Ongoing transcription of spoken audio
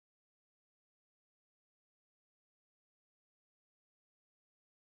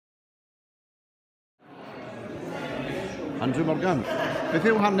Andrew Morgan. Beth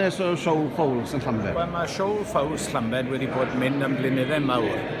yw hanes o siow ffowls yn Llanbed? Wel, mae siow ffowls Llanbed wedi bod mynd am blynyddau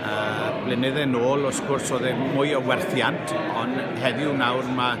mawr. Blynyddau nôl, wrth gwrs, oedd e mwy o werthiant, ond heddiw nawr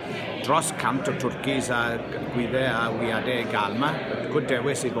mae dros 100 o twrcis a gwyddau a wiadau gael yma. Good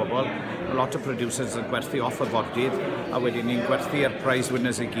dewis i bobl. Lot o producers yn gwerthu off y fordydd, a wedyn ni'n gwerthu'r prize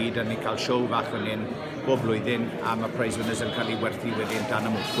winners i gyd, a ni'n cael siow fach fan hyn bob blwyddyn, a mae prize winners yn cael ei werthu wedyn dan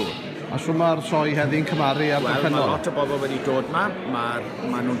y mwthwr. A so mae'r sioe heddi'n cymaru ar Wel, Bethennol? Mae lot o bobl wedi dod yma.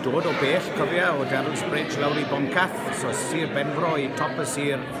 Mae nhw'n dod o bell, cofio, o Darrell's Bridge lawr i Boncath, so Sir Benfro i top y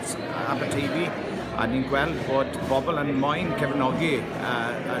Sir Aberteifi. A ni'n gweld bod bobl yn moyn cefnogi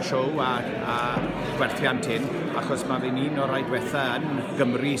y siow a gwerthiant hyn, achos mae fe'n un o'r rhai diwetha yn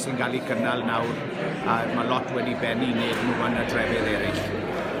Gymru sy'n cael ei cynnal nawr, a mae lot wedi bennu nid nhw yn y drefydd eraill.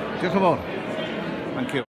 Diolch yn fawr. Thank you.